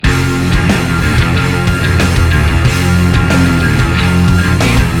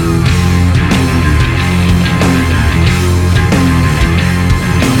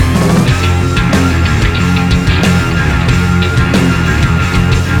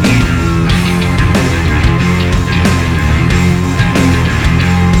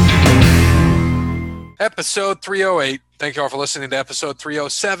episode 308. Thank you all for listening to episode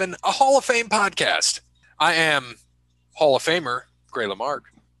 307, a Hall of Fame podcast. I am Hall of Famer Gray Lamarck,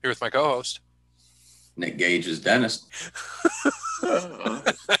 here with my co-host. Nick Gage's dentist.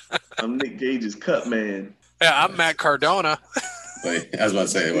 I'm Nick Gage's cut man. Yeah, I'm Matt Cardona. Wait, I was about to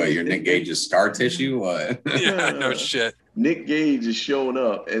say, what, you're Nick Gage's scar tissue? What? Yeah, no shit. Nick Gage is showing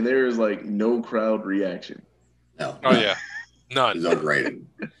up, and there is like no crowd reaction. No. Oh yeah, none. He's overrated.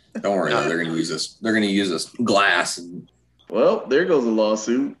 Don't worry, though. They're gonna use this. They're gonna use this glass. Well, there goes a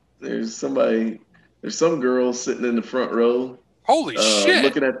lawsuit. There's some girl sitting in the front row. Holy shit!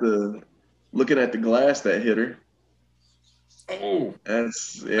 Looking at the glass that hit her. Oh, I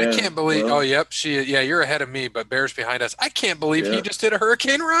can't believe. Well, yep. You're ahead of me, but Bear's behind us. I can't believe he just did a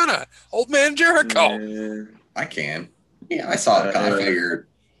Hurricane Rana. Old man Jericho. Yeah. I can. Yeah, I saw it. I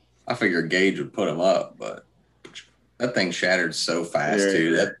figured Gage would put him up, but that thing shattered so fast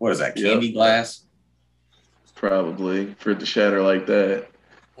too. What is that? Candy glass? Probably for it to shatter like that.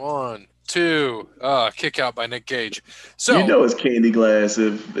 1, 2, kick out by Nick Gage. So you know it's candy glass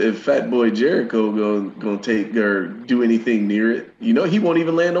if Fat Boy Jericho gonna take or do anything near it. You know he won't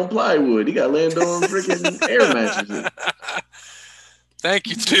even land on plywood. He got to land on freaking air mattresses. Thank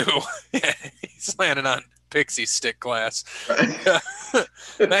you too. Yeah, he's landing on pixie stick glass.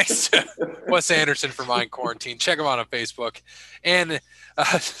 Thanks to Wes Anderson for Mind Quarantine. Check him out on Facebook. And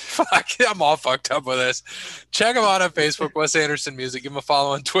I'm all fucked up with this. Check him out on Facebook, Wes Anderson Music. Give him a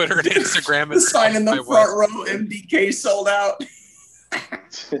follow on Twitter and Instagram. The sign in the front row, MDK sold out.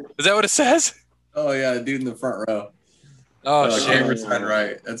 Is that what it says? Oh yeah, the dude in the front row. Oh, shit. Sign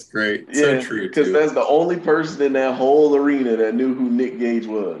right. That's great. Yeah, so true. Because that's the only person in that whole arena that knew who Nick Gage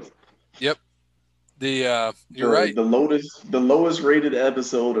was. Yep. You're right. The lowest rated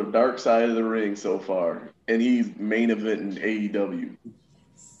episode of Dark Side of the Ring so far, and he's main eventing AEW.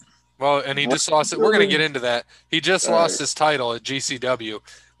 Well, and he just lost it. We're going to get into that. He just lost his title at GCW.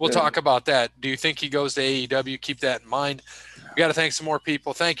 We'll talk about that. Do you think he goes to AEW? Keep that in mind. We got to thank some more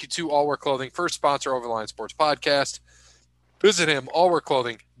people. Thank you to All Wear Clothing, first sponsor of the Line Sports Podcast. Visit him,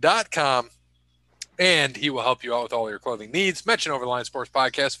 allwearclothing.com, and he will help you out with all your clothing needs. Mention Over the Line Sports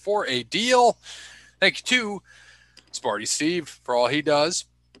Podcast for a deal. Thank you to Sparty Steve for all he does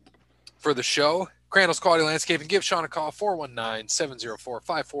for the show. Crandall's Quality Landscaping. Give Sean a call,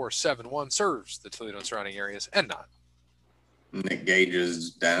 419-704-5471. Serves the Toledo and surrounding areas and not. Nick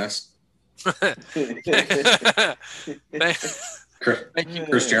Gage's dentist. Thank you.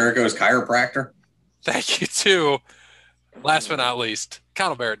 Chris Jericho's chiropractor. Thank you to, last but not least,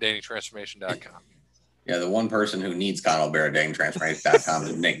 Connell Barrett, datingtransformation.com. Yeah, the one person who needs Connell Barrett, datingtransformation.com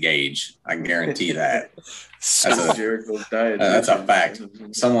is Nick Gage. I can guarantee that. Jericho's diet. That's a fact.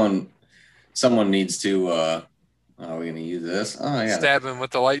 Someone needs to. Are we going to use this? Oh yeah. Stab him with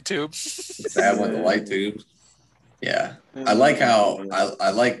the light tube. Stab with the light tube. Yeah, I like how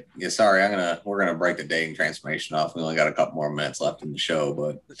I like. Yeah, sorry, we're gonna break the dating transformation off. We only got a couple more minutes left in the show,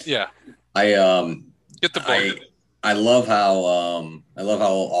 but yeah, get the book. I love how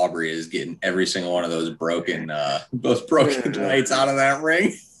Aubrey is getting every single one of those broken lights out of that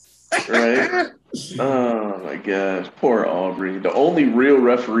ring. Right? Oh my gosh, poor Aubrey, the only real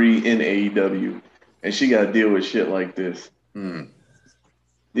referee in AEW, and she got to deal with shit like this. You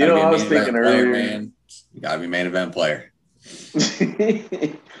know, I was thinking earlier, man. You gotta be main event player.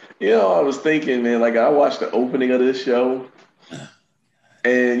 I was thinking, man, like I watched the opening of this show,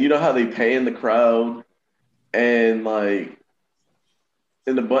 and you know how they pay in the crowd. And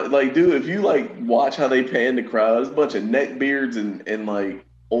dude, if you like watch how they pan the crowd, it's a bunch of neckbeards and like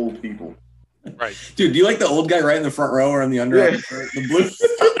old people. Right, dude. Do you like the old guy right in the front row or in the underarm? Yeah. The blue.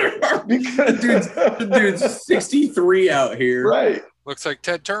 the dude's 63 out here. Right, looks like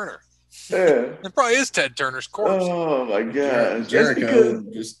Ted Turner. Yeah, it probably is Ted Turner's corpse. Oh my god, Jericho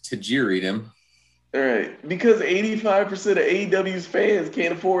just Tajiri'd him. All right, because 85% of AEW's fans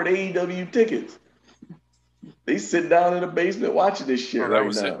can't afford AEW tickets. They sit down in the basement watching this shit right now.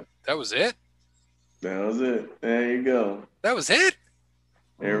 That was it? That was it. There you go. That was it?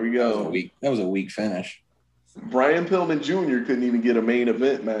 There we go. That was a weak finish. Brian Pillman Jr. couldn't even get a main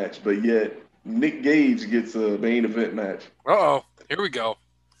event match, but yet Nick Gage gets a main event match. Uh-oh. Here we go.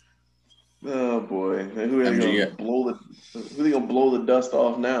 Oh, boy. Who are they going to blow the dust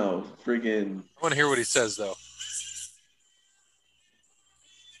off now? Freaking. I want to hear what he says, though.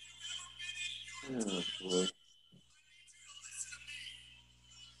 Oh, boy.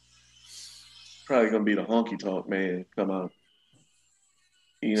 Probably gonna be the honky tonk man come out.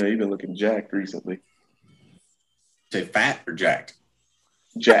 You know, you've been looking jacked recently. Say fat or jacked?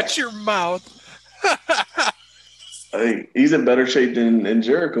 Jacked. Shut your mouth. I think he's in better shape than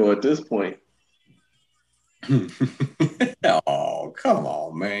Jericho at this point. Oh, come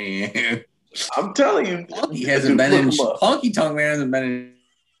on, man. I'm telling you, Punky hasn't been in. Punky Tongue Man hasn't been in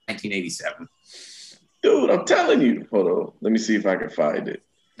 1987. Dude, I'm telling you. Hold on. Let me see if I can find it.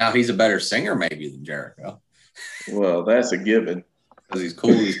 Now he's a better singer, maybe, than Jericho. Well, that's a given. Because he's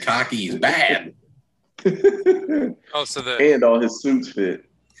cool, he's cocky, he's bad. Oh, so and all his suits fit.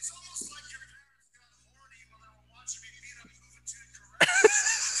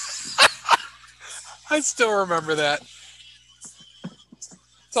 I still remember that.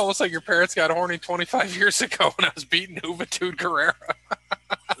 It's almost like your parents got horny 25 years ago when I was beating Juventud Guerrera.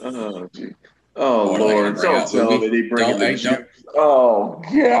 Oh, gee. Oh, Lord. Don't tell me they bring the juice. Oh,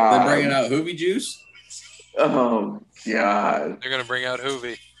 God. They're bringing out Hoovy juice? Oh, God. They're going to bring out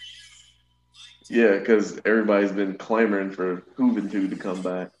Hoovy. Yeah, because everybody's been clamoring for Juventud to come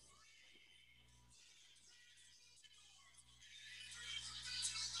back.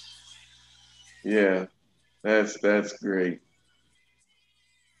 Yeah, that's great.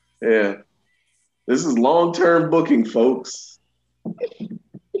 Yeah. This is long-term booking, folks.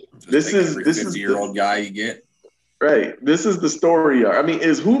 This is 50-year-old guy you get. Right. This is the story. I mean,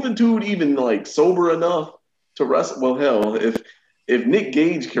 is Juventud even like sober enough to wrestle? Well, hell, if Nick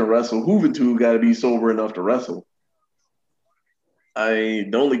Gage can wrestle, Juventud got to be sober enough to wrestle.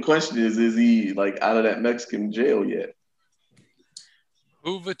 The only question is he like out of that Mexican jail yet?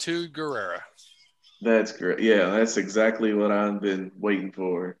 Juventud Guerrera. That's great. Yeah, that's exactly what I've been waiting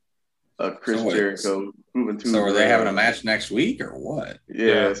for. Chris Jericho, Juventud. So are they having a match next week or what?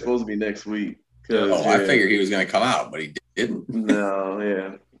 Yeah, it's supposed to be next week. I figured he was going to come out, but he didn't. No,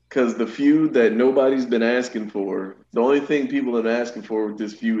 yeah. Because the feud that nobody's been asking for, the only thing people have been asking for with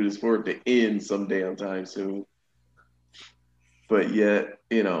this feud is for it to end some damn time soon. But yet,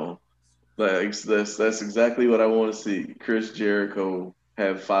 like that's exactly what I want to see. Chris Jericho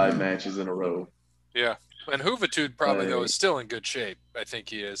have 5 matches in a row. Yeah. And Juventud probably, though, is still in good shape. I think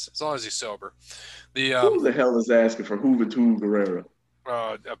he is, as long as he's sober. Who the hell is asking for Juventud Guerrera?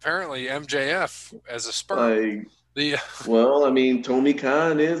 Apparently MJF as a sperm. Well, I mean, Tony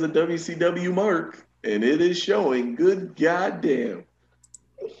Khan is a WCW mark, and it is showing. Good goddamn.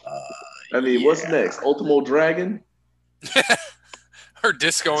 I mean, what's next? Ultimo Dragon? Or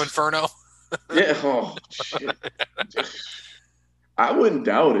Disco Inferno? Yeah. Oh, shit. I wouldn't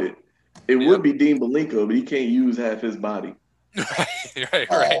doubt it. It would be Dean Malenko, but he can't use half his body. Right.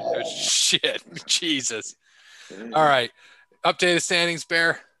 Oh. Shit. Jesus. All right. Updated standings,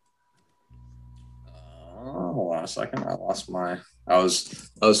 Bear. Hold on a second. I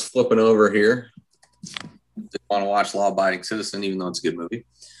was flipping over here. Didn't want to watch Law Abiding Citizen, even though it's a good movie.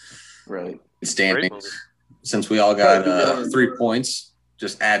 Right. Standings. Since we all got 3 points,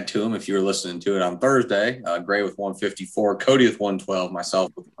 just add to them if you were listening to it on Thursday. Gray with 154, Cody with 112,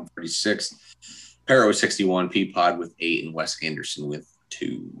 myself with 136, Parrot with 61, Peapod with 8, and Wes Anderson with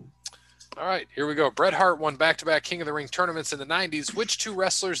 2. All right, here we go. Bret Hart won back-to-back King of the Ring tournaments in the 90s. Which 2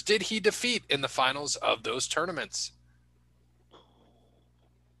 wrestlers did he defeat in the finals of those tournaments?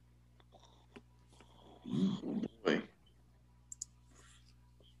 Boy.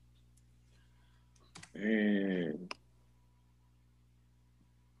 Man.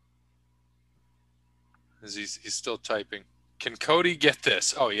 He's still typing. Can Cody get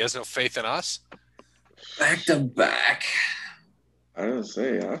this? Oh, he has no faith in us? Back to back. I didn't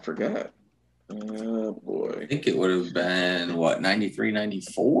say. I forgot. Oh, boy. I think it would have been, 93,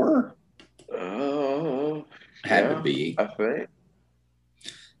 94? Had to be. I think.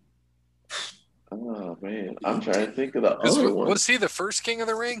 Oh, man. I'm trying to think of the other one. Was he the first King of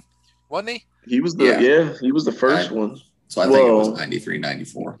the Ring? Wasn't he? He was he was the first one. So I think it was 93,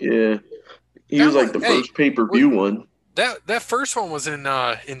 94. Yeah. He was like the first pay-per-view one. That first one was in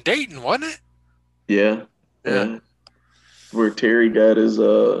Dayton, wasn't it? Yeah. Where Terry got his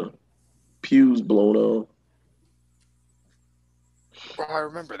pews blown off. Well, I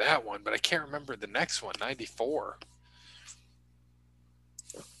remember that one, but I can't remember the next one, 94.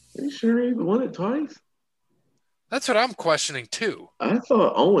 Are you sure he won it twice? That's what I'm questioning, too. I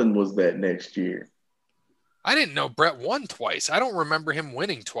thought Owen was that next year. I didn't know Bret won twice. I don't remember him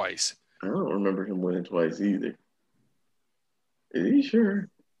winning twice. I don't remember him winning twice either. Is he sure?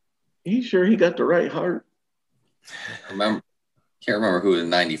 He's sure he got the right heart? Can't remember who was in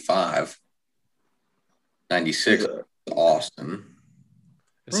 95. 96, Austin.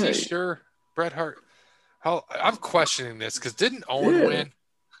 Is he sure? Bret Hart. I'm questioning this because didn't Owen win?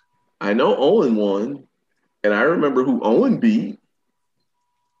 I know Owen won, and I remember who Owen beat.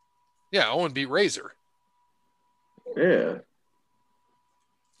 Yeah, Owen beat Razor. Yeah.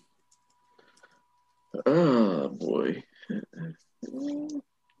 Oh, boy.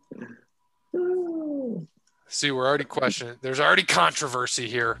 See, we're already questioning. There's already controversy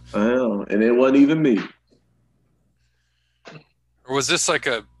here. Well, and it wasn't even me. Or was this like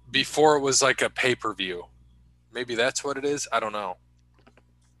before it was like a pay-per-view? Maybe that's what it is. I don't know.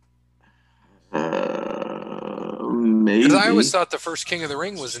 Maybe. Because I always thought the first King of the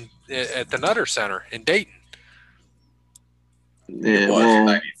Ring was at the Nutter Center in Dayton. Yeah, well,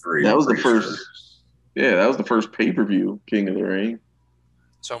 that was the first. Yeah, that was the first pay-per-view King of the Ring.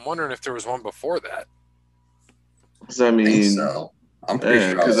 So I'm wondering if there was one before that. Because I mean, so. I'm pretty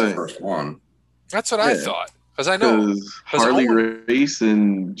sure that was the first one. That's what I thought. Because I know. Because Harley Race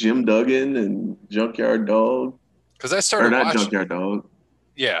and Jim Duggan and Junkyard Dog. Because I started or not watching. Junkyard Dog.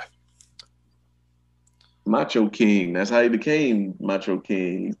 Yeah. Macho King. That's how he became Macho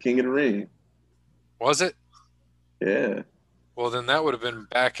King. He's King of the Ring. Was it? Yeah. Well, then that would have been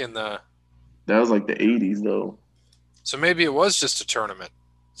back in the... That was like the 80s, though. So maybe it was just a tournament.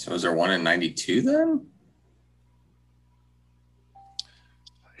 So was there one in 92 then?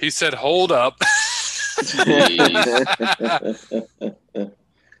 He said, hold up.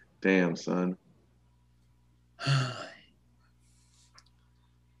 Damn, son.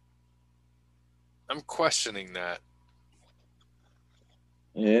 I'm questioning that.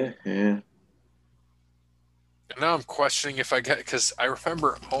 Yeah. And now I'm questioning if I get... Because I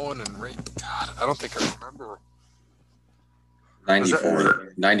remember Owen and Ray... God, I don't think I remember... 94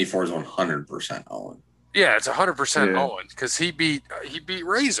 is 100% Owen. Yeah, it's 100% Owen because he beat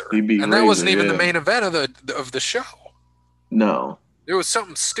Razor, and that Razor, wasn't even the main event of the show. No, it was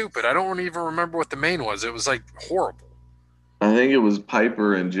something stupid. I don't even remember what the main was. It was like horrible. I think it was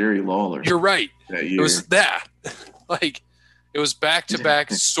Piper and Jerry Lawler. You're right. That year. It was that. Like it was back to back,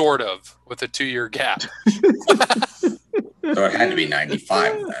 sort of, with a 2-year gap. So it had to be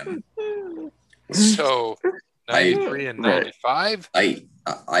 95 then. So 93 and 95.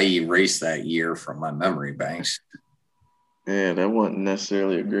 I erased that year from my memory banks. Yeah, that wasn't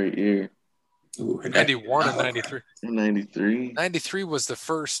necessarily a great year. Ooh, 91 and 93. 93. 93 was the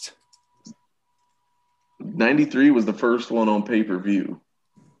first. 93 was the first one on pay-per-view.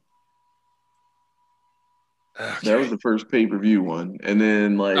 Okay. That was the first pay-per-view one. And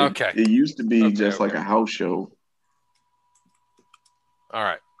then, it used to be just like a house show. All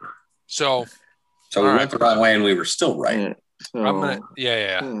right. So we went the right way and we were still right.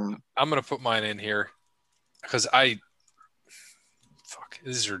 Yeah. So, I'm gonna put mine in here because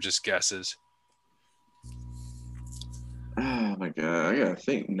these are just guesses. Oh my god, I gotta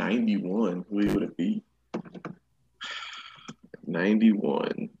think 91. Who would it be?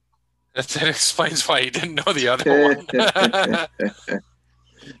 91. That explains why you didn't know the other one.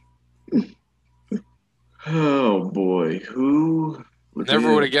 Oh boy, who?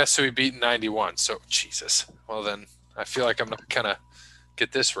 Never would have guessed who he beat in 91. So Jesus. Well then, I feel like I'm not gonna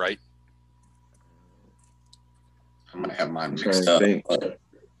get this right. I might have mine mixed up. I'm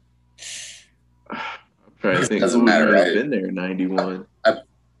trying to think. Doesn't matter. I've been there in 91. I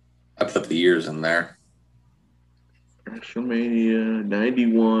put the years in there. WrestleMania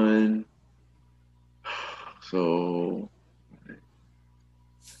 91. So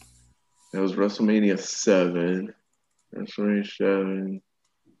that was WrestleMania 7. WrestleMania 7.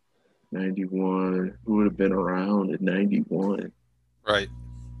 91. Who would have been around in 91? Right.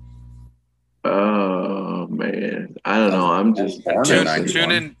 Oh man, I don't know. I'm just tune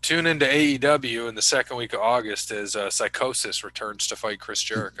into AEW in the second week of August as Psychosis returns to fight Chris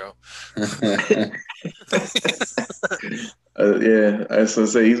Jericho. Yeah, I was gonna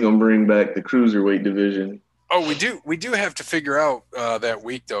say he's gonna bring back the cruiserweight division. Oh, we do have to figure out that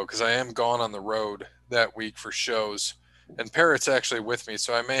week though, because I am gone on the road that week for shows, and Parrot's actually with me,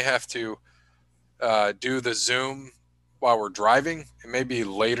 so I may have to do the Zoom while we're driving. It may be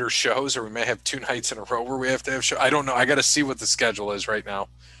later shows, or we may have 2 nights in a row where we have to have show. I don't know. I got to see what the schedule is right now.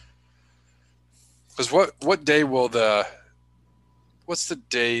 Because what day will what's the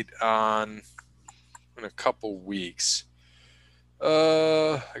date on in a couple weeks?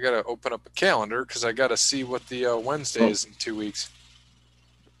 I got to open up a calendar because I got to see what the Wednesday is in 2 weeks.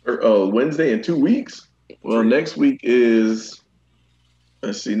 Wednesday in 2 weeks? Well, next week is,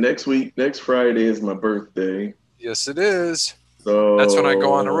 let's see, next Friday is my birthday. Yes, it is. So that's when I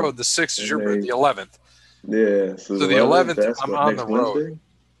go on the road. The 6th is your birthday, the 11th. Yeah. So the 11th, I'm on the road. Wednesday?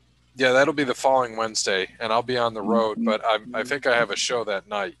 Yeah, that'll be the following Wednesday, and I'll be on the road. But I think I have a show that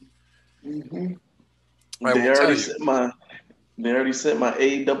night. Mm-hmm. They already sent my my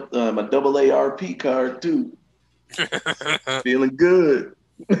AARP card too. Feeling good.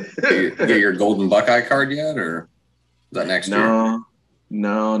 Get your Golden Buckeye card yet, or is that next year?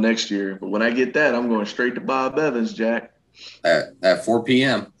 No, next year. But when I get that, I'm going straight to Bob Evans, Jack. At 4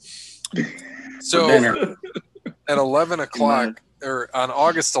 p.m. So dinner. at 11 o'clock or on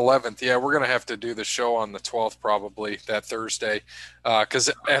August 11th. Yeah, we're going to have to do the show on the 12th, probably that Thursday. Because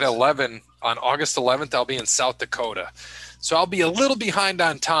at 11 on August 11th, I'll be in South Dakota. So I'll be a little behind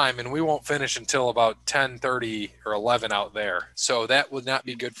on time, and we won't finish until about 10:30 or 11 out there. So that would not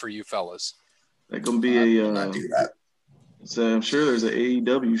be good for you fellas. That's going to be not do that. So I'm sure there's an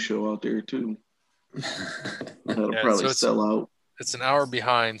AEW show out there too. That'll probably sell out. It's an hour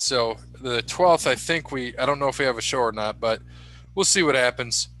behind. So the 12th, I don't know if we have a show or not, but we'll see what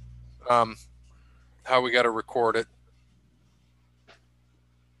happens. How we got to record it.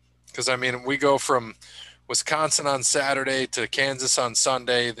 Because, I mean, we go from Wisconsin on Saturday to Kansas on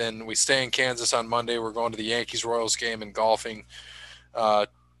Sunday. Then we stay in Kansas on Monday. We're going to the Yankees-Royals game and golfing.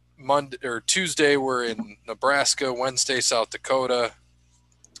 Monday or Tuesday, we're in Nebraska. Wednesday, South Dakota.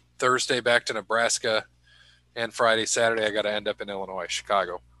 Thursday, back to Nebraska. And Friday, Saturday, I got to end up in Illinois,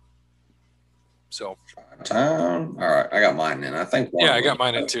 Chicago. So. All right, I got mine in. I think. Yeah, I got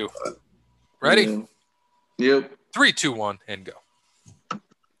mine in too. Ready? Yeah. Yep. 3, 2, 1, and go.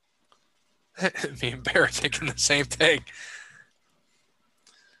 Me and Bear thinking the same thing.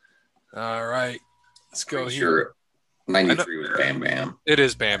 All right, let's go here. Sure. 93 was Bam Bam. It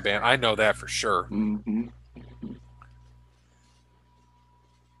is Bam Bam. I know that for sure. Mm-hmm.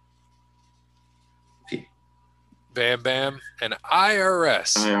 Bam Bam and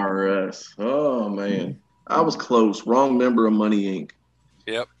IRS. IRS. Oh, man. I was close. Wrong member of Money Inc.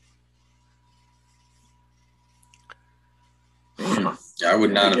 Yep. Yeah, I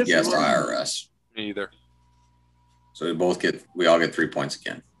would not have guessed IRS. Me either. So we all get 3 points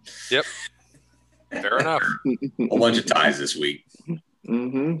again. Yep. Fair enough. A bunch of ties this week.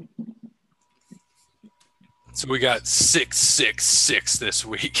 Mm-hmm. So we got 6-6-6 this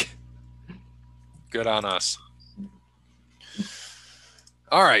week. Good on us.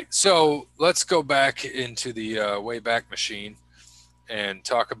 All right, so let's go back into the Wayback Machine and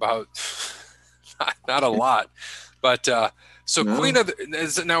talk about not a lot, but Queen of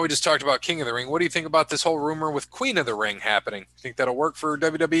the, now we just talked about King of the Ring. What do you think about this whole rumor with Queen of the Ring happening? Think that'll work for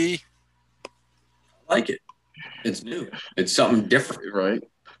WWE? I like it. It's new. It's something different, right?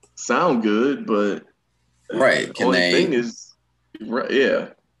 Sound good, but right? Can they? Thing is, right? Yeah.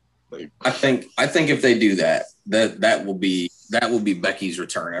 I think if they do that will be Becky's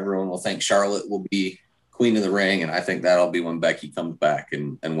return. Everyone will think Charlotte will be Queen of the Ring, and I think that'll be when Becky comes back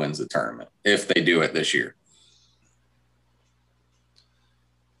and wins the tournament if they do it this year.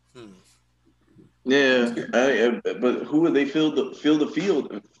 Yeah, but who would they fill the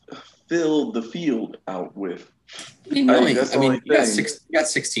field out with? You got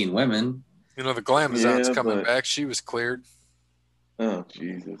 16 women. You know, the Glamazon's coming back. She was cleared. Oh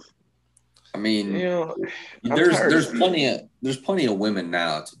Jesus! I mean, there's plenty of women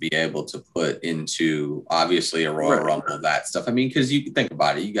now to be able to put into obviously a Royal Rumble, that stuff. I mean, because you think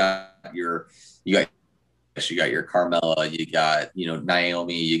about it, you got your Carmella, you got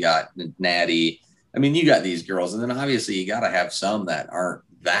Naomi, you got Natty. I mean, you got these girls, and then obviously you got to have some that aren't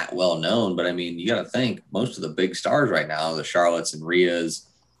that well known. But I mean, you got to think most of the big stars right now, the Charlottes and Rheas,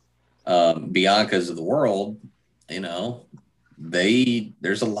 Biancas of the world,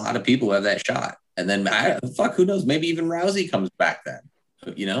 there's a lot of people who have that shot. And then who knows? Maybe even Rousey comes back then.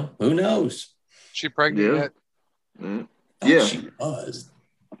 Who knows? She pregnant yet? Mm-hmm. Yeah, she was.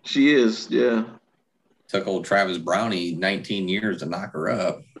 She is. Yeah. Took old Travis Brownie 19 years to knock her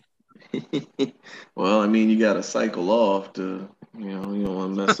up. Well, I mean, you got to cycle off to, you don't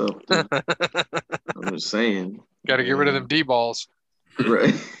want to mess up. I'm just saying. Got to get rid of them D balls.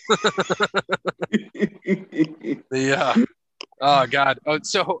 Right. Oh God. Oh,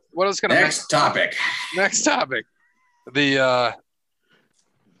 so what else going to next topic? Next topic. The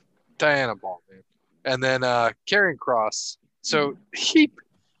Diana ball, man, and then Karrion Kross. So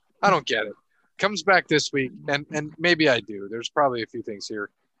I don't get it. Comes back this week, and maybe I do. There's probably a few things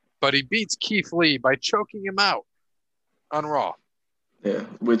here, but he beats Keith Lee by choking him out on Raw. Yeah,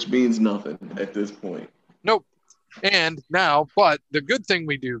 which means nothing at this point. Nope. And now, but the good thing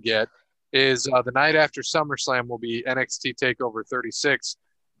we do get is the night after SummerSlam will be NXT TakeOver 36.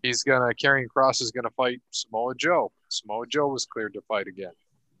 Karrion Kross is gonna fight Samoa Joe. Samoa Joe was cleared to fight again,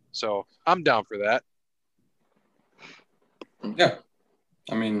 so I'm down for that. Yeah,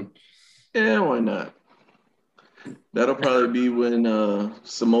 I mean, yeah, why not? That'll probably be when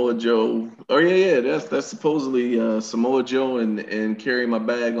Samoa Joe. Oh yeah, that's supposedly Samoa Joe and carry my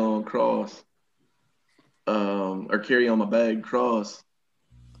bag on Cross. Or carry on my bag Cross.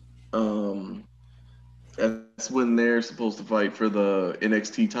 That's when they're supposed to fight for the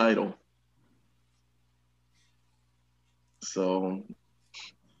NXT title. So,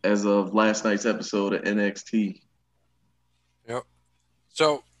 as of last night's episode of NXT,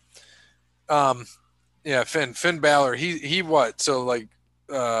 So, yeah, Finn Balor, he what? So like,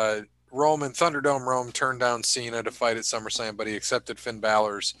 Roman Thunderdome Rome turned down Cena to fight at SummerSlam, but he accepted Finn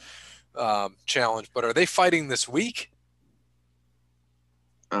Balor's challenge. But are they fighting this week?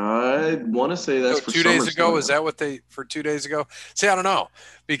 I want to say that's So for 2 days ago. SummerSlam. Is that what they for 2 days ago? See, I don't know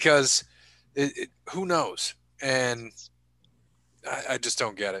because who knows? And I just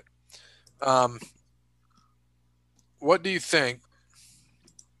don't get it. What do you think?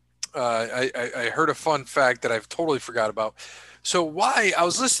 I heard a fun fact that I've totally forgot about. So why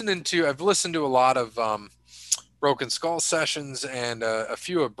I've listened to a lot of Broken Skull sessions and a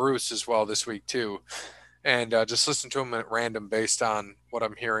few of Bruce as well this week too, and just listen to them at random based on what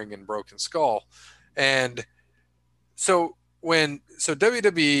I'm hearing in Broken Skull, and so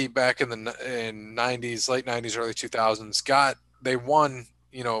WWE back in the '90s, late '90s, early 2000s they won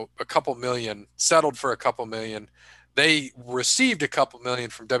a couple million, settled for a couple million. They received a couple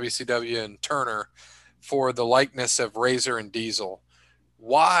million from WCW and Turner for the likeness of Razor and Diesel.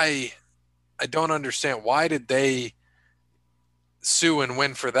 Why? I don't understand. Why did they sue and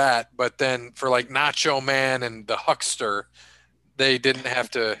win for that, but then for like Nacho Man and the Huckster, they didn't have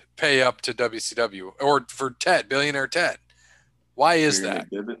to pay up to WCW or for Ted, Billionaire Ted? Why is that?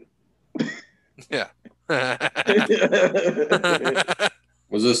 Yeah.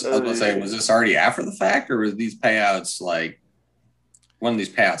 Was this already after the fact, or was these payouts like when these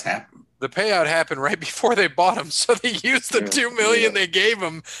payouts happened? The payout happened right before they bought him, so they used the $2 million they gave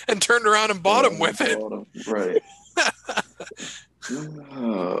him and turned around and bought him with it. Right.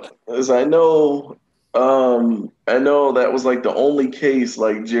 As I know that was like the only case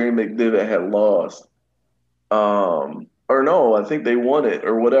like Jerry McDevitt had lost. Or no, I think they won it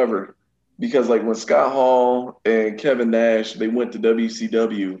or whatever. Because like when Scott Hall and Kevin Nash, they went to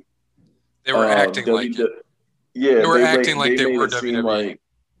WCW. They were acting like it. Yeah, they were acting like they were WWE.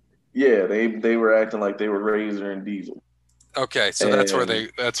 Yeah, they were acting like they were Razor and Diesel. Okay, so that's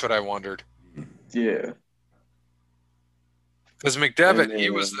what I wondered. Yeah. Because McDevitt, he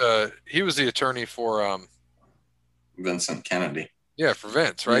was the attorney for Vincent Kennedy. Yeah, for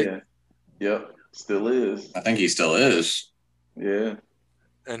Vince, right? Yeah. Yep. Still is. I think he still is. Yeah.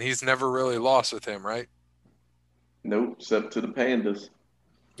 And he's never really lost with him, right? Nope, except to the Pandas.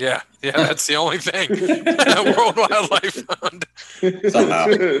 Yeah, that's the only thing. World Wildlife Fund. Somehow.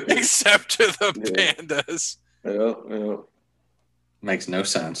 Except to the Pandas. Yeah. Makes no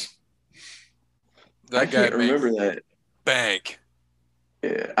sense. That I can't remember that. Bank.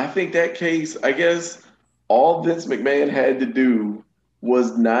 Yeah, I think that case, I guess all Vince McMahon had to do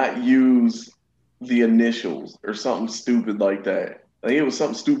was not use the initials or something stupid like that. I think it was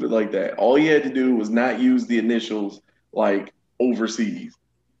something stupid like that. All he had to do was not use the initials like overseas.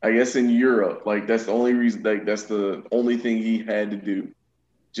 I guess in Europe, like that's the only reason, like that's the only thing he had to do.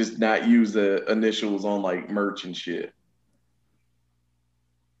 Just not use the initials on like merch and shit.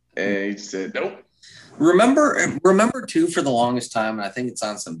 And he said, nope. Remember too, for the longest time, and I think it's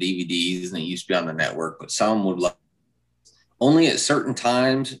on some DVDs and it used to be on the network, but some would like only at certain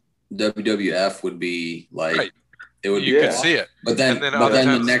times WWF would be like, right. It would you could see it, but then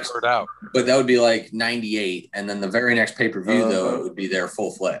the next, but that would be like 98, and then the very next pay-per-view though it would be there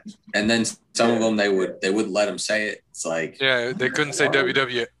full-fledged, and then some of them they wouldn't let them say it. It's like they couldn't say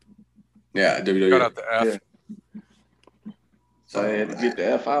WW. Yeah, WWE. Cut out the F. Yeah. So I had to get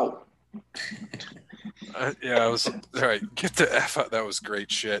the F out. I was right. Get the F out. That was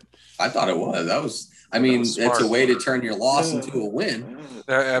great shit. I thought it was. It's a way to turn your loss into a win.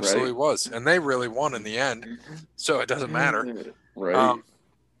 That absolutely was. And they really won in the end. So it doesn't matter. Right.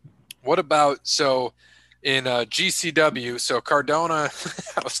 What about, in GCW, so Cardona,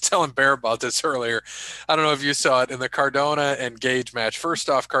 I was telling Bear about this earlier. I don't know if you saw it in the Cardona and Gage match. First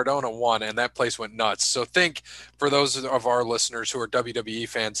off, Cardona won, and that place went nuts. So think, for those of our listeners who are WWE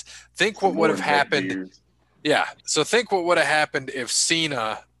fans, think what would have happened. Yeah. So think what would have happened if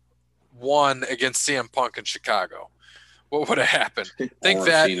Cena won against CM Punk in Chicago. What would have happened? Think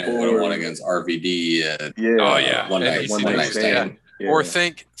that Cena would have won against RVD. One night stand. Yeah. Or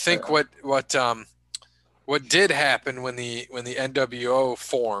think what did happen when the NWO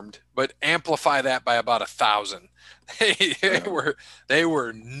formed, but amplify that by about 1,000. They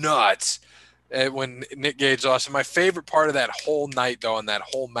were nuts when Nick Gage lost. And my favorite part of that whole night, though, and that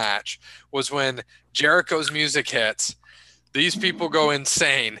whole match was when Jericho's music hits. These people go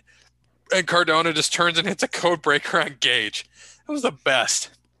insane. And Cardona just turns and hits a code breaker on Gage. It was the best.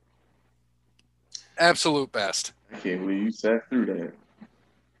 Absolute best. I can't believe you sat through that.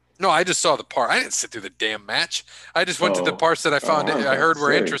 No, I just saw the part. I didn't sit through the damn match. I just went to the parts that I found I heard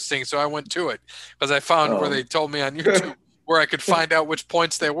were interesting, so I went to it because I found where they told me on YouTube where I could find out which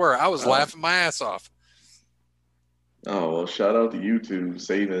points they were. I was laughing my ass off. Oh, well, shout out to YouTube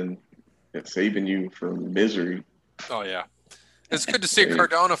saving you from misery. Oh, yeah. It's good to see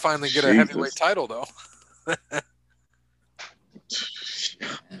Cardona finally get a heavyweight title, though.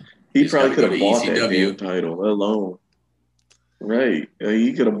 He probably could have bought that damn title alone. Right.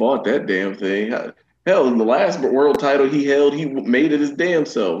 He could have bought that damn thing. Hell, in the last world title he held, he made it his damn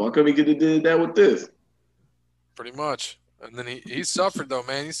self. How come he could have did that with this? Pretty much. And then he suffered, though,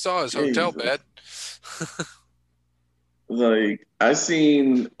 man. He saw his hotel bed. Like, I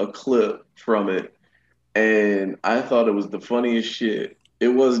seen a clip from it, and I thought it was the funniest shit. It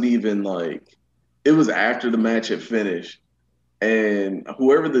wasn't even like, it was after the match had finished, and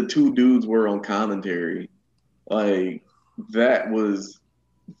whoever the two dudes were on commentary, like, that was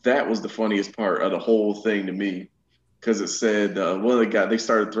the funniest part of the whole thing to me, because it said one of the guys, they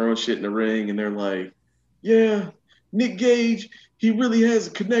started throwing shit in the ring, and they're like, yeah, Nick Gage, he really has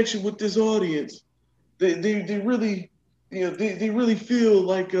a connection with this audience. They really, they really feel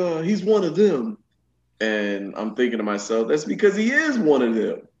like he's one of them. And I'm thinking to myself, that's because he is one of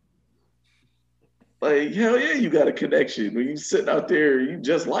them. Like, hell yeah, you got a connection. When you sitting out there, you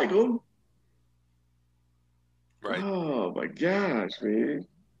just like him. Right. Oh my gosh, man.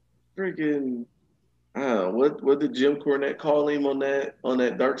 Freaking, what did Jim Cornette call him on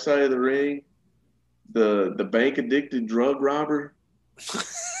that dark side of the ring? The bank addicted drug robber.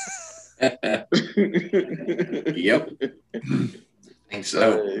 Yep. Think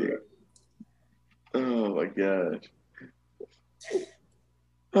so. Oh my gosh.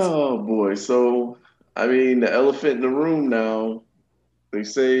 Oh boy. So I mean, the elephant in the room now. They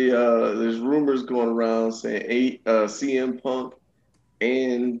say there's rumors going around saying CM Punk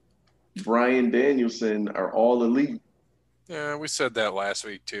and Bryan Danielson are all elite. Yeah, we said that last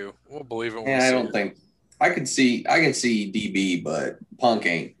week too. We'll believe it. Yeah, I don't think I can see DB, but Punk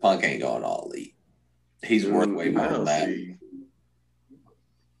ain't going all elite. He's worth way more than that.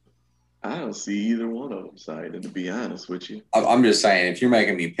 I don't see either one of them siding, to be honest with you. I'm just saying, if you're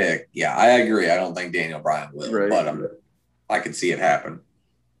making me pick, yeah, I agree. I don't think Daniel Bryan will, right. But I can see it happen.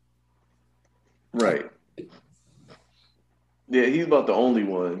 Right. Yeah, he's about the only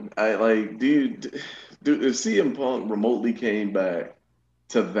one. Dude, if CM Punk remotely came back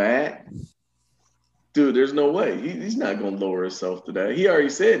to that, dude, there's no way. He's not going to lower himself to that. He already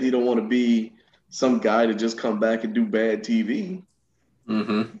said he don't want to be some guy to just come back and do bad TV.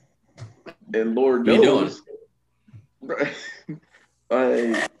 Mm-hmm. And Lord knows. Right.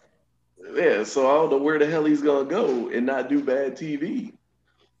 Yeah, so I don't know where the hell he's going to go and not do bad TV.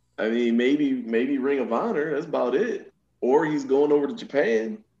 I mean, maybe Ring of Honor, that's about it. Or he's going over to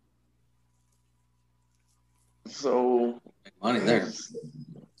Japan. So money there.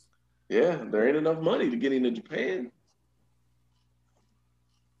 Yeah, there ain't enough money to get into Japan.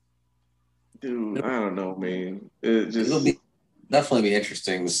 Dude, I don't know, man. It'll definitely be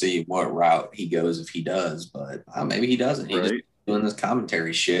interesting to see what route he goes if he does, but maybe he doesn't. He's just doing this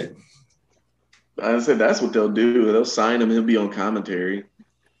commentary shit. I said that's what they'll do. They'll sign him. He'll be on commentary.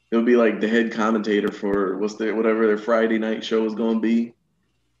 He'll be like the head commentator for whatever their Friday night show is going to be.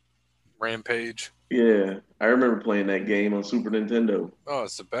 Rampage. Yeah, I remember playing that game on Super Nintendo. Oh,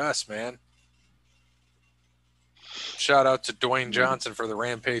 it's the best, man. Shout out to Dwayne Johnson for the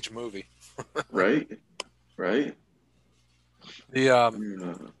Rampage movie. Right.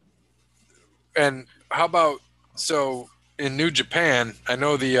 And how about, so in New Japan, I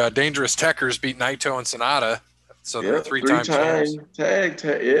know the Dangerous Tekkers beat Naito and Sonata. So they're three-time champs.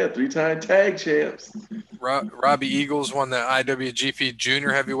 Three-time tag champs. Robbie Eagles won the IWGP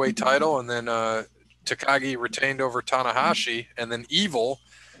Junior Heavyweight title, and then Takagi retained over Tanahashi, and then Evil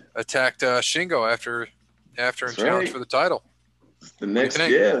attacked Shingo after challenged for the title. The next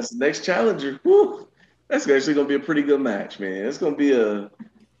challenger. Woo. That's actually gonna be a pretty good match, man. It's gonna be a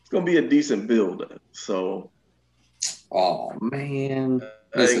decent build. So. Oh man,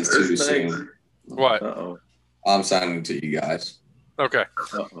 this is too soon. What? I'm sending it to you guys. Okay.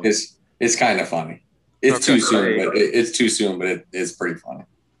 It's kind of funny. It's too soon, but it's pretty funny.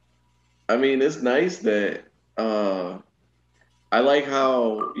 I mean, it's nice that I like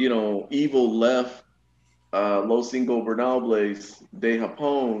how Evil left Los Ingobernables de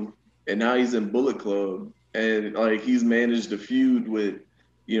Japón, and now he's in Bullet Club, and like he's managed to feud with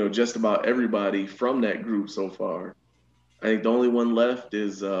just about everybody from that group so far. I think the only one left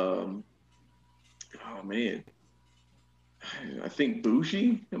is I think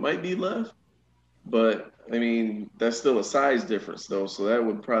Bushi might be left, but I mean that's still a size difference though, so that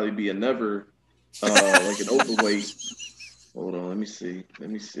would probably be another like an overweight. Hold on, let me see.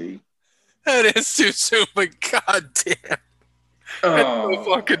 That is too soon, but goddamn. Oh,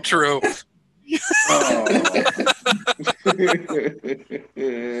 so fucking true. oh.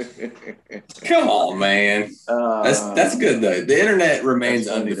 Come on, man. That's good though. The internet remains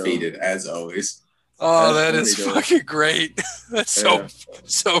That's funny, undefeated as always. Oh, That's that funny, is though. fucking great. That's Yeah.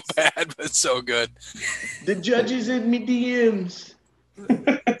 so bad, but so good. The judges in me DMs.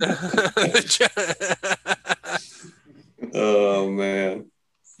 Oh man.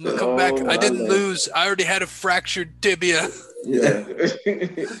 Look, come back. I didn't man. lose. I already had a fractured tibia. Yeah.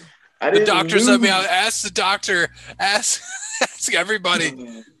 I The didn't doctors lose. let me out. Ask the doctor. Ask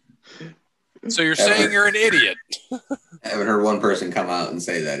everybody. So you're saying you're an idiot? I haven't heard one person come out and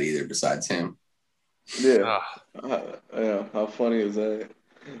say that either besides him. Yeah. Oh, Yeah. How funny is that?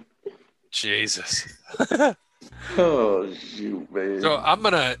 Jesus. Oh shoot, man. So I'm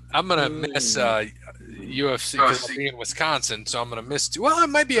gonna miss UFC because I'll be in Wisconsin. So I'm gonna miss. Well, I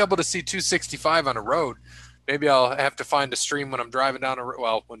might be able to see 265 on the road. Maybe I'll have to find a stream when I'm driving down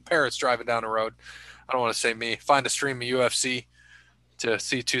when Parrot's driving down the road. I don't want to say me. Find a stream of UFC to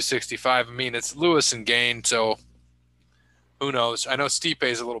see 265. I mean, it's Lewis and Gain, so who knows? I know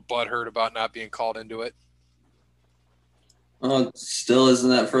Stipe's a little butthurt about not being called into it. Still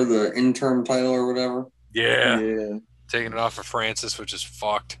isn't that for the interim title or whatever? Yeah. Taking it off of Francis, which is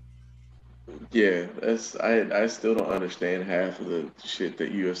fucked. Yeah. I still don't understand half of the shit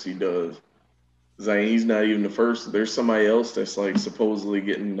that UFC does. Like, he's not even the first. There's somebody else that's like supposedly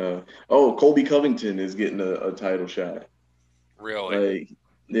getting. Colby Covington is getting a title shot. Really? Like,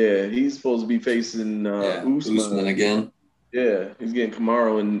 yeah, he's supposed to be facing Usman again. Yeah, he's getting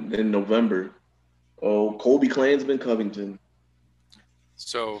Kamaru in November. Oh, Colby Klansman Covington.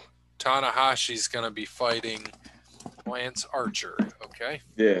 So Tanahashi's gonna be fighting Lance Archer. Okay.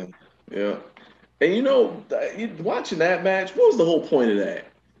 Yeah. And watching that match, what was the whole point of that?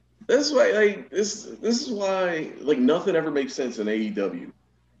 That's why, like, this is why, like, nothing ever makes sense in AEW.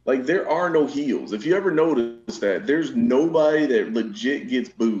 Like, there are no heels. If you ever notice that, there's nobody that legit gets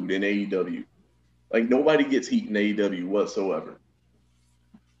booed in AEW. Like, nobody gets heat in AEW whatsoever.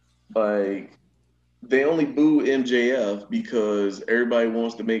 Like, they only boo MJF because everybody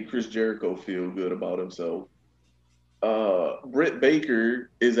wants to make Chris Jericho feel good about himself. Britt Baker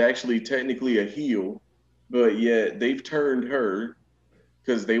is actually technically a heel, but yet they've turned her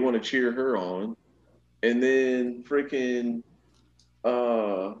because they want to cheer her on. And then freaking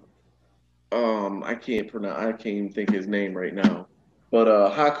I can't even think his name right now. But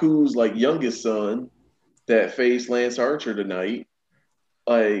Haku's like youngest son that faced Lance Archer tonight,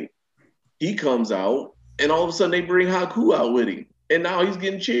 like, he comes out and all of a sudden they bring Haku out with him. And now he's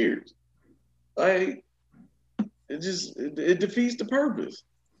getting cheers. Like, it defeats the purpose.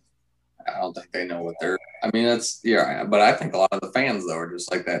 I don't think they know what they're. I mean, but I think a lot of the fans though are just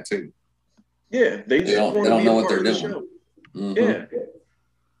like that too. Yeah, they don't know what they're doing. Mm-hmm. Yeah.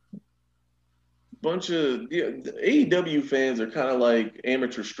 Bunch of the AEW fans are kind of like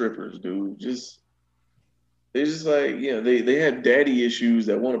amateur strippers, dude. They're just like, they have daddy issues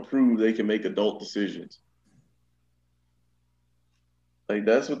that want to prove they can make adult decisions. Like,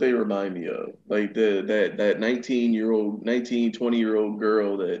 that's what they remind me of. Like that 20-year-old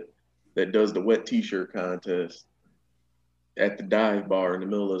girl that does the wet t-shirt contest at the dive bar in the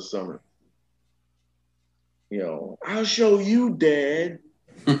middle of the summer. I'll show you, Dad.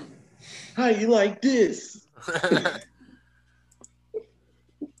 How you like this?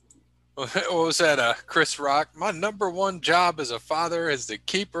 What was that? Chris Rock. My number one job as a father is to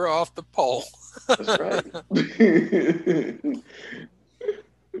keep her off the pole. That's right.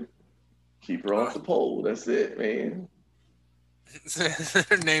 Keep her off the pole. That's it, man.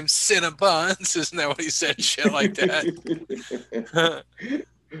 Her name's Cinnabons. Isn't that what he said? Shit like that.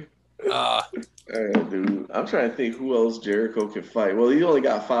 Dude, I'm trying to think who else Jericho can fight. Well, he only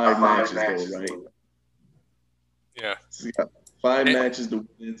got 5 matches though, right? Yeah. So he got 5 matches to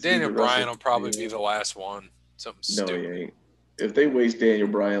win. Daniel Bryan will probably be the last one. Something stupid. No, he ain't. If they waste Daniel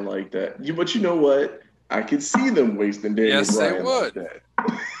Bryan like that, but you know what? I could see them wasting Daniel Bryan like that.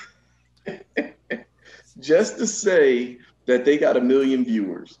 Just to say that they got 1 million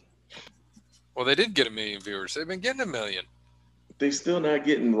viewers. Well, they did get 1 million viewers. They've been getting 1 million. They still not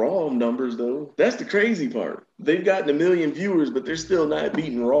getting Raw numbers though. That's the crazy part. They've gotten 1 million viewers, but they're still not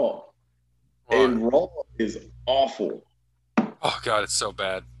beating Raw. Right. And Raw is awful. Oh God, it's so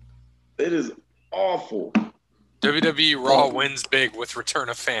bad. It is awful. WWE Raw wins big with return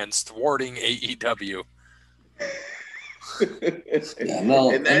of fans thwarting AEW. Yeah,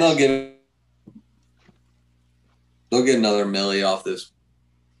 they'll get another milli off this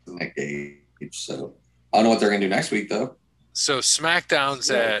next age. So I don't know what they're gonna do next week though. So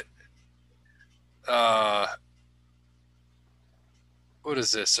SmackDown's at what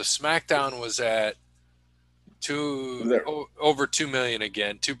is this? So SmackDown was at over 2 million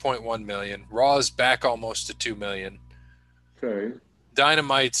again, 2.1 million. Raw's back almost to 2 million. Okay.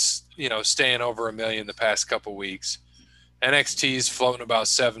 Dynamite's, staying over 1 million the past couple weeks. NXT's floating about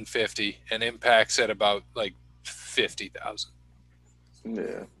 750, and Impact's at about like 50,000.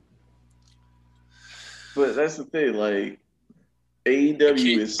 Yeah. But that's the thing, like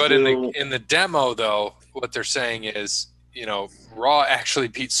AEW is but still. in the demo though, what they're saying is, Raw actually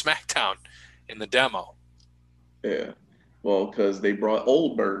beat SmackDown in the demo. Yeah. Well, because they brought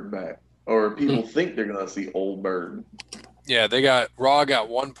Old Bird back, or people think they're gonna see Old Bird. Yeah, Raw got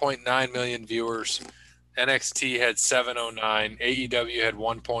 1.9 million viewers. NXT had 709, AEW had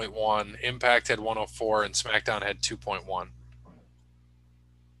 1.1, Impact had 104, and SmackDown had 2.1.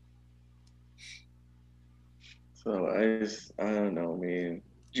 So I don't know, man.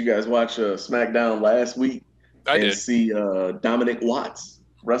 Did you guys watch SmackDown last week? I did. See Dominic Watts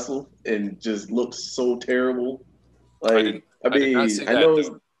wrestle and just look so terrible. Like I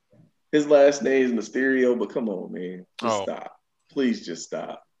know his last name is Mysterio, but come on, man, just stop. Please, just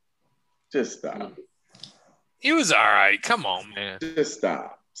stop. Just stop. He was all right. Come on, man. Just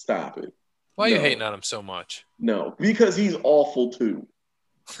stop. Stop it. Why are you hating on him so much? No, because he's awful too.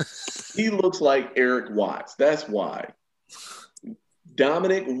 He looks like Eric Watts. That's why.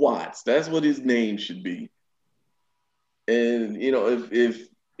 Dominic Watts. That's what his name should be. And if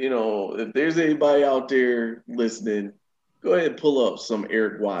there's anybody out there listening, go ahead and pull up some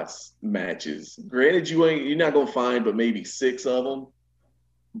Eric Watts matches. Granted, you're not gonna find but maybe 6 of them,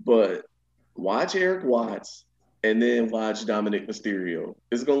 but watch Eric Watts and then watch Dominic Mysterio.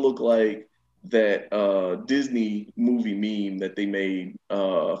 It's gonna look like that Disney movie meme that they made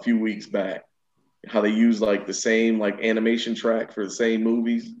a few weeks back. How they use like the same like animation track for the same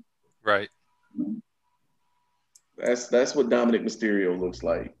movies. Right. That's what Dominic Mysterio looks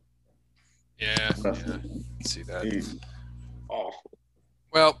like. Yeah. See that. He's awful.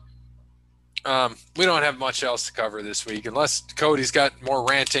 Well, we don't have much else to cover this week unless Cody's got more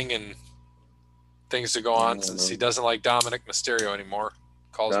ranting and things to go on since he doesn't like Dominic Mysterio anymore.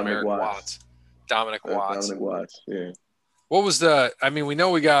 Calls him Eric Watts. Dominic Watts. Yeah. What was we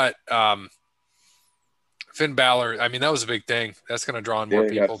know we got Finn Balor. I mean, that was a big thing. That's going to draw in more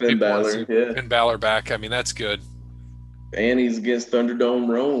people. Finn Balor, Finn Balor back. I mean, that's good. And he's against Thunderdome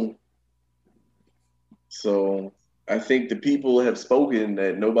Rome. So I think the people have spoken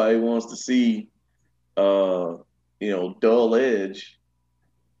that nobody wants to see, dull edge.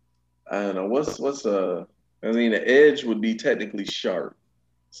 I don't know the edge would be technically sharp.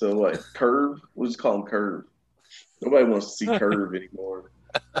 So what? Curve? We'll just call him Curve. Nobody wants to see Curve anymore.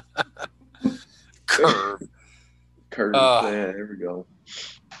 Curve. Yeah, there we go.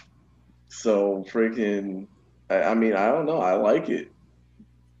 So freaking, I don't know. I like it.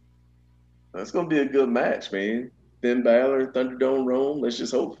 That's gonna be a good match, man. Finn Balor, Thunderdome Rome. Let's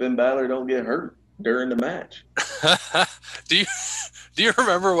just hope Finn Balor don't get hurt during the match. Do you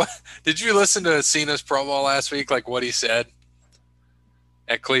remember what? Did you listen to Cena's promo last week? Like what he said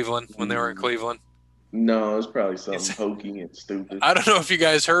at Cleveland when they were in Cleveland? No, it's probably something hokey and stupid. I don't know if you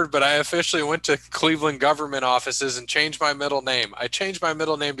guys heard, but I officially went to Cleveland government offices and changed my middle name. I changed my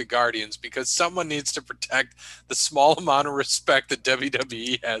middle name to Guardians because someone needs to protect the small amount of respect that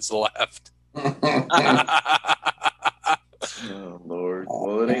WWE has left. Oh Lord!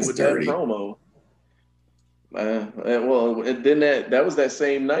 Well, it ain't with that promo. And then that was that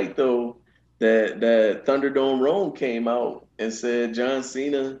same night though that Thunderdome Rome came out and said John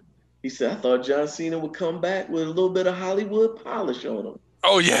Cena. He said, I thought John Cena would come back with a little bit of Hollywood polish on him.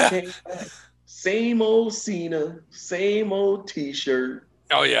 Oh yeah. Same old Cena, same old T-shirt.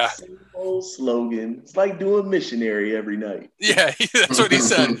 Oh yeah. Same old slogan. It's like doing missionary every night. Yeah, that's what he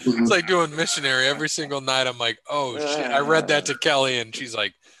said. It's like doing missionary every single night. I'm like, oh shit. I read that to Kelly and she's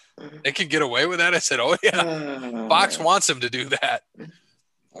like, they can get away with that? I said, oh yeah. Fox wants him to do that.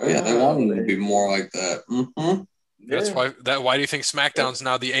 Oh yeah, they want him to be more like that. Mm-hmm. That's why do you think SmackDown's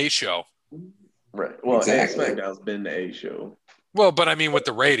now the A show? Right. Well, exactly. SmackDown's been the A show. Well, but I mean with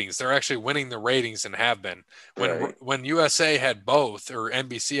the ratings, they're actually winning the ratings and have been. When USA had both or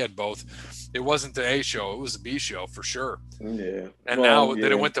NBC had both, it wasn't the A show, it was the B show for sure. Yeah. And now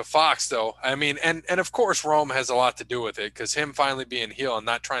that it went to Fox though, I mean, and of course Rome has a lot to do with it because him finally being heel and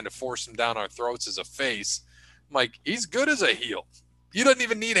not trying to force him down our throats as a face. I'm like, he's good as a heel. You don't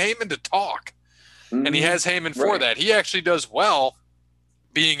even need Heyman to talk. Mm-hmm. And he has Heyman for that. He actually does well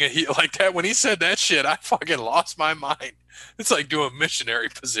being a heel like that. When he said that shit, I fucking lost my mind. It's like doing missionary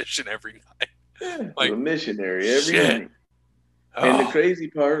position every night. Yeah, like a missionary every night. And the crazy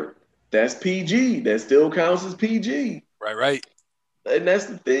part, that's PG. That still counts as PG. Right. And that's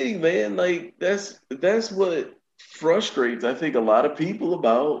the thing, man. Like that's what frustrates I think a lot of people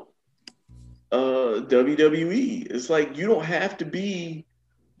about WWE. It's like you don't have to be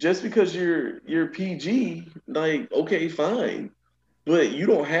just because you're PG. Like okay, fine, but you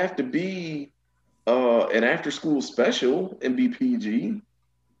don't have to be an after school special and be PG.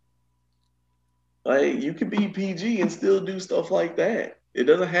 Like you can be PG and still do stuff like that. It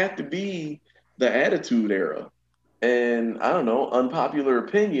doesn't have to be the Attitude Era. And I don't know, unpopular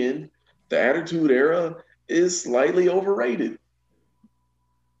opinion, the Attitude Era is slightly overrated,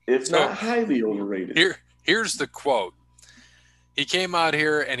 if So not highly overrated. here's the quote. He came out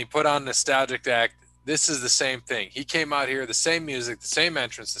here and he put on Nostalgic Act. This is the same thing. He came out here, the same music, the same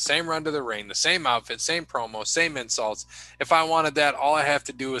entrance, the same run to the ring, the same outfit, same promo, same insults. If I wanted that, all I have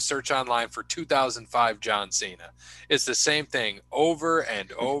to do is search online for 2005 John Cena. It's the same thing over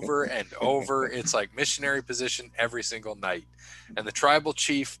and over and over. It's like missionary position every single night. And the tribal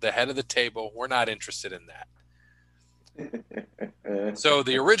chief, the head of the table, we're not interested in that. So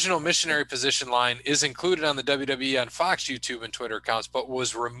the original missionary position line is included on the WWE on Fox YouTube and Twitter accounts, but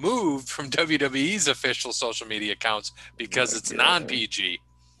was removed from WWE's official social media accounts because it's non-PG.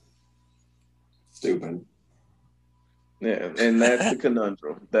 Stupid. Yeah, and that's the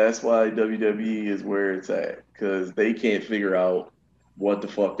conundrum. That's why WWE is where it's at, because they can't figure out what the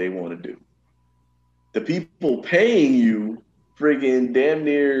fuck they want to do. The people paying you friggin' damn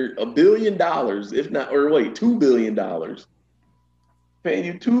near $1 billion, if not, or wait, $2 billion, paying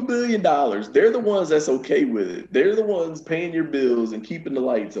you $2 billion. They're the ones that's okay with it. They're the ones paying your bills and keeping the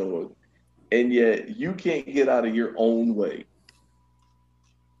lights on. And yet you can't get out of your own way.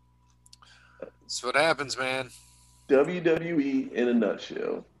 That's what happens, man. WWE in a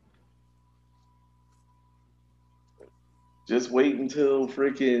nutshell. Just wait until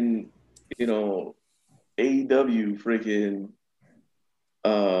freaking, AEW freaking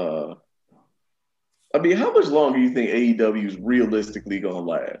I mean, how much longer do you think AEW is realistically gonna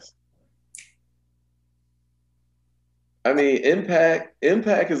last? I mean, Impact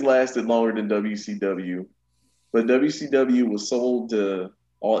has lasted longer than WCW, but WCW was sold to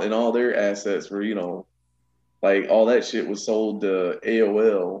all their assets were, like all that shit was sold to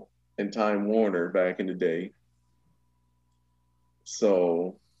AOL and Time Warner back in the day.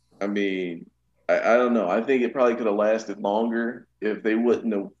 So, I mean, I don't know. I think it probably could have lasted longer if they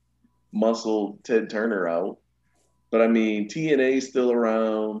wouldn't have muscled Ted Turner out. But I mean, TNA's still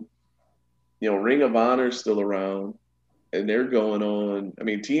around. Ring of Honor's still around, and they're going on. I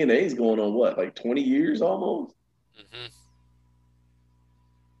mean, TNA's going on what, like 20 years almost? Mm-hmm.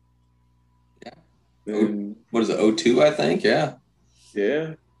 Yeah. And, what is it, 02, I think? Yeah.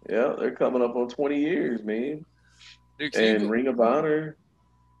 Yeah. They're coming up on 20 years, man. Dude, And Ring of Honor.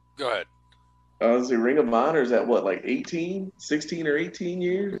 Go ahead. I was say Ring of Honor's at what, like 18, 16 or 18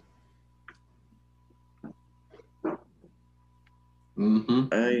 years? Mm-hmm.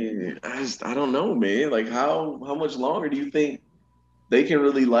 I don't know, man. Like how much longer do you think they can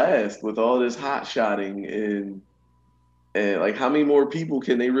really last with all this hot shotting and like how many more people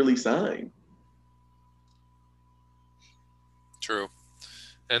can they really sign? True.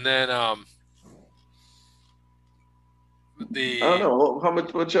 And then I don't know.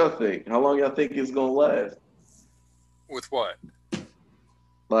 What y'all think? How long y'all think it's gonna last? With what?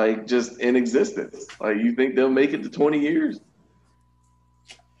 Like just in existence. Like you think they'll make it to 20 years?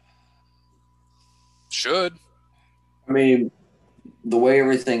 Should. I mean, the way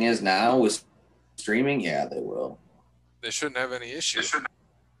everything is now with streaming, yeah, they will. They shouldn't have any issues.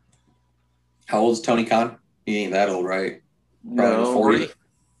 How old is Tony Khan? He ain't that old, right? Probably No. 40.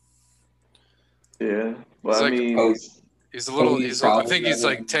 Yeah. Well, he's a little. I think he's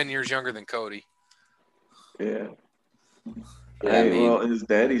like 10 years younger than Cody. Yeah. Yeah, well, his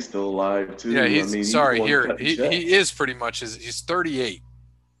daddy's still alive too. Yeah, he is pretty much. He's 38.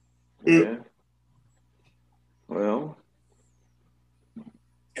 Yeah. Well.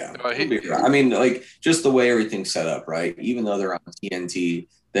 Yeah. I mean, like just the way everything's set up, right? Even though they're on TNT,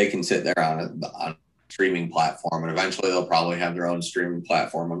 they can sit there on a streaming platform, and eventually they'll probably have their own streaming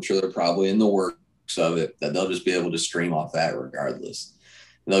platform. I'm sure they're probably in the works of it that they'll just be able to stream off that regardless.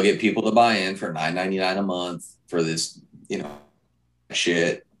 And they'll get people to buy in for $9.99 a month for this,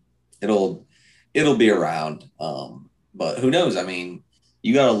 shit. It'll be around. But who knows? I mean,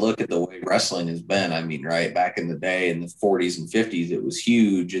 you got to look at the way wrestling has been. I mean, right back in the day in the 40s and 50s, it was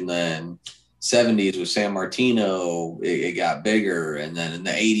huge. And then 70s with San Martino, it got bigger. And then in the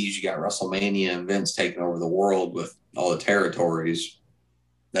 80s, you got WrestleMania and Vince taking over the world with all the territories.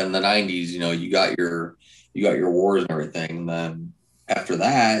 Then in the 90s, you got your wars and everything. And then after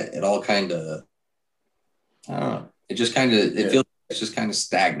that, it all kind of, I don't know. It just kind of, it feels it's just kind of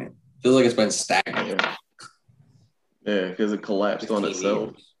stagnant. Feels like it's been stagnant. Yeah, because it collapsed on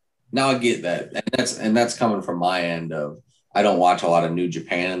itself. Years. Now I get that, and that's coming from my end of I don't watch a lot of New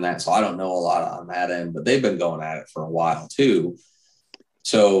Japan and that, so I don't know a lot on that end. But they've been going at it for a while too.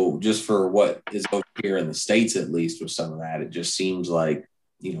 So just for what is over here in the States, at least with some of that, it just seems like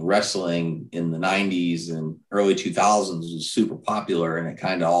wrestling in the '90s and early 2000s was super popular, and it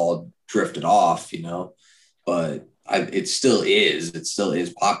kind of all drifted off, But it still is. It still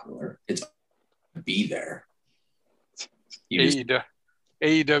is popular. It's be there.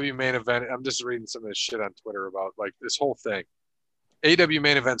 AEW main event. I'm just reading some of this shit on Twitter about like this whole thing. AEW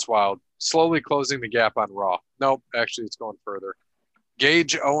main event's wild. Slowly closing the gap on Raw. Nope, actually it's going further.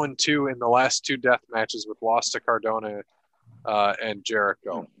 Gage 0-2 in the last 2 death matches with loss to Cardona and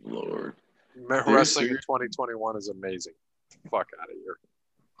Jericho. Oh, Lord. Wrestling in 2021 is amazing. Fuck out of here.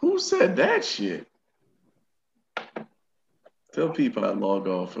 Who said that shit? Tell people I log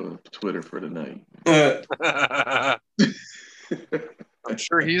off of Twitter for tonight. I'm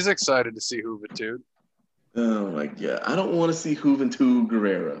sure he's excited to see Juventud. Oh my God. I don't want to see Juventud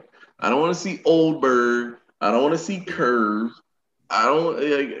Guerrera. I don't want to see Oldberg. I don't want to see Curve. I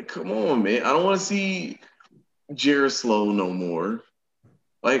don't come on, man. I don't want to see Jaroslaw no more.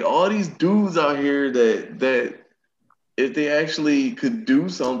 Like all these dudes out here that if they actually could do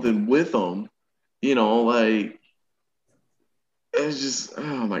something with them, like it's just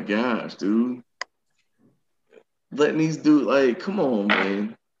oh my gosh, dude. Letting these dudes like, come on,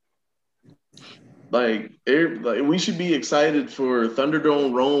 man. Like we should be excited for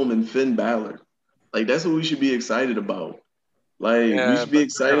Thunderdome Rome and Finn Balor. Like that's what we should be excited about. Like we should be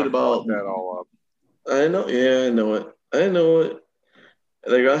excited about that all up. I know, yeah, I know it.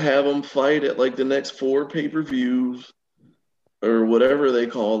 They're gonna have them fight at like the next 4 pay-per-views or whatever they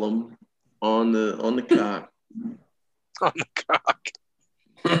call them on the cock. On the cock.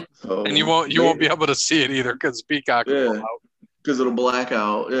 So, and you won't be able to see it either because Peacock will go out. Because it'll black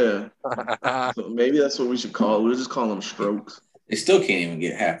out, yeah. So maybe that's what we should call it. We'll just call them strokes. They still can't even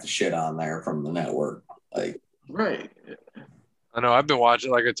get half the shit on there from the network. Like right. I know. I've been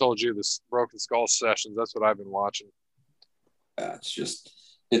watching, like I told you, this Broken Skull sessions. That's what I've been watching. That's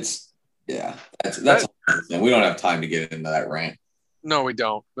that's thing. We don't have time to get into that rant. No, we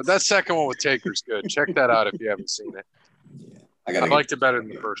don't. But that second one with Taker's good. Check that out if you haven't seen it. Yeah, I liked it better than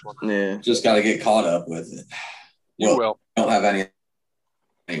the first one. Yeah, just got to get caught up with it. You will. Don't have any.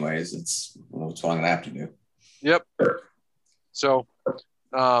 Anyways, it's what I'm gonna have to do. Yep. So,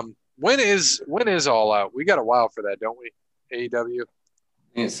 when is All Out? We got a while for that, don't we? AEW.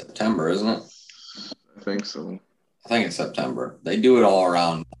 I think it's September, isn't it? I think so. I think it's September. They do it all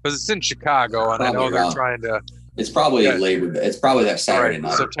around. Because it's in Chicago, and I know they're trying to. It's probably Labor Day. It's probably that Saturday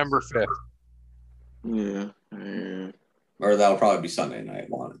night. September 5th. Yeah. Or that'll probably be Sunday night.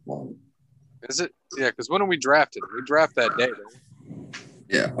 One. Is it? Yeah, because when are we drafted? We draft that day, don't we?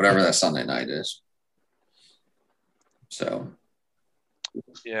 Yeah, whatever that Sunday night is. So.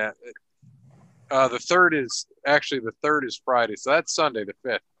 Yeah. The third is Friday, so that's Sunday the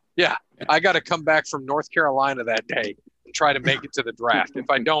 5th. Yeah, I got to come back from North Carolina that day and try to make it to the draft. If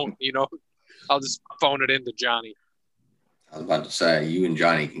I don't, I'll just phone it into Johnny. I was about to say, you and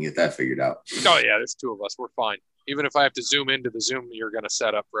Johnny can get that figured out. Oh, yeah, there's 2 of us. We're fine. Even if I have to zoom into the Zoom you're going to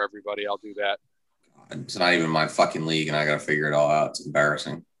set up for everybody, I'll do that. It's not even my fucking league, and I got to figure it all out. It's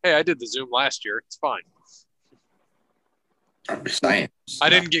embarrassing. Hey, I did the Zoom last year. It's fine. I'm just saying. I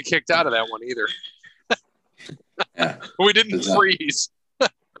didn't get kicked out of that one either. Yeah. We didn't freeze.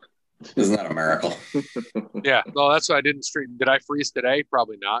 Isn't that a miracle? Yeah. No, that's why I didn't stream. Did I freeze today?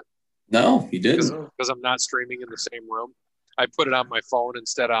 Probably not. No, you didn't. Because I'm not streaming in the same room. I put it on my phone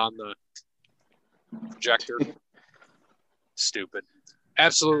instead on the projector. Stupid.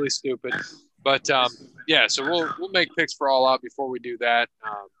 Absolutely stupid. But, yeah, so we'll make picks for All Out before we do that.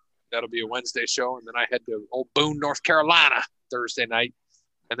 That'll be a Wednesday show, and then I head to Old Boone, North Carolina, Thursday night.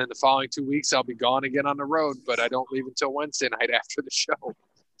 And then the following 2 weeks, I'll be gone again on the road, but I don't leave until Wednesday night after the show.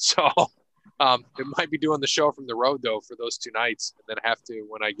 So it might be doing the show from the road, though, for those 2 nights. And then have to,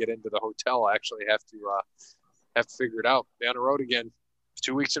 when I get into the hotel, I actually have to figure it out. Be on the road again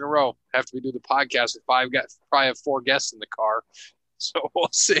 2 weeks in a row. Have to do the podcast with 5 guests. Probably have 4 guests in the car. So we'll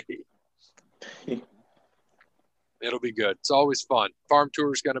see. It'll be good. It's always fun. Farm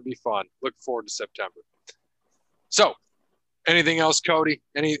tour is going to be fun. Looking forward to September. So, anything else, Cody?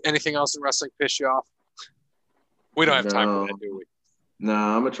 Anything else in wrestling piss you off? We don't have time for that, do we?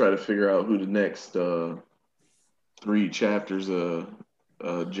 Nah, I'm gonna try to figure out who the next 3 chapters of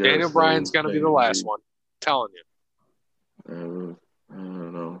Daniel Bryan's going to be the last one. I'm telling you. I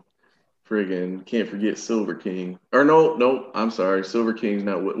don't know. Friggin' can't forget Silver King. Or no, I'm sorry. Silver King's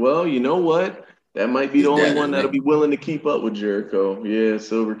not with. Well, you know what? That might be He's the only dead, one isn't that'll he? be willing to keep up with Jericho. Yeah,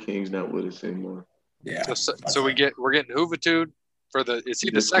 Silver King's not with us anymore. Yeah. So we're getting Juventud for the. Is he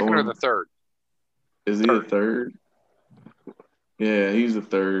the Just second or going- the third? Is he the third? Yeah, he's the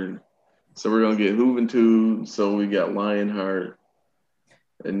third. So we're gonna get Juventud. So we got Lionheart,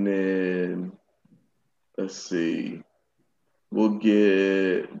 and then let's see. We'll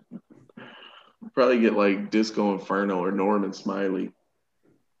probably get like Disco Inferno or Norman Smiley.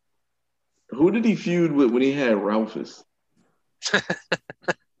 Who did he feud with when he had Ralphus?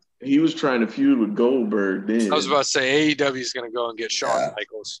 He was trying to feud with Goldberg then. I was about to say AEW is going to go and get Shawn Yeah.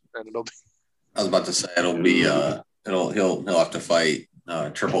 Michaels, and it'll be. I was about to say it'll be he'll have to fight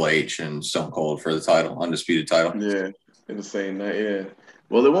Triple H and Stone Cold for the title, undisputed title. Yeah, in the same night. Yeah.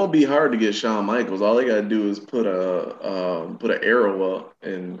 Well, it won't be hard to get Shawn Michaels. All they got to do is put an arrow up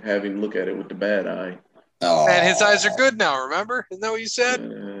and have him look at it with the bad eye. Oh, And his eyes are good now. Remember? Isn't that what you said?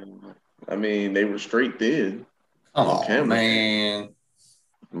 I mean, they were straight dead. Come on on, camera. man.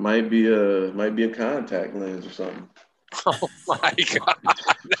 Might be a contact lens or something. Oh my god!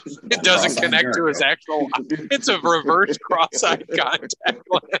 It doesn't connect to his actual. It's a reverse cross-eyed contact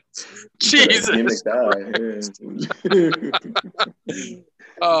lens. Jesus. All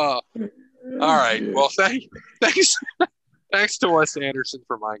right. Yeah. Well, thanks to Wes Anderson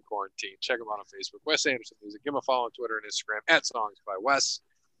for Mind Quarantine. Check him out on Facebook. Wes Anderson Music. Give him a follow on Twitter and Instagram @Songs by Wes.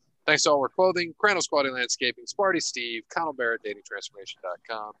 Thanks to All Wear Clothing, Crandall's Quality Landscaping, Sparty Steve, Connell Barrett,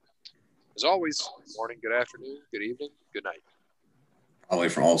 DatingTransformation.com. As always, good morning, good afternoon, good evening, good night. All the way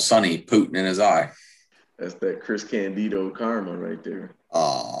from old Sonny Putin in his eye. That's that Chris Candido karma right there.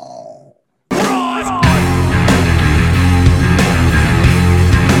 Oh.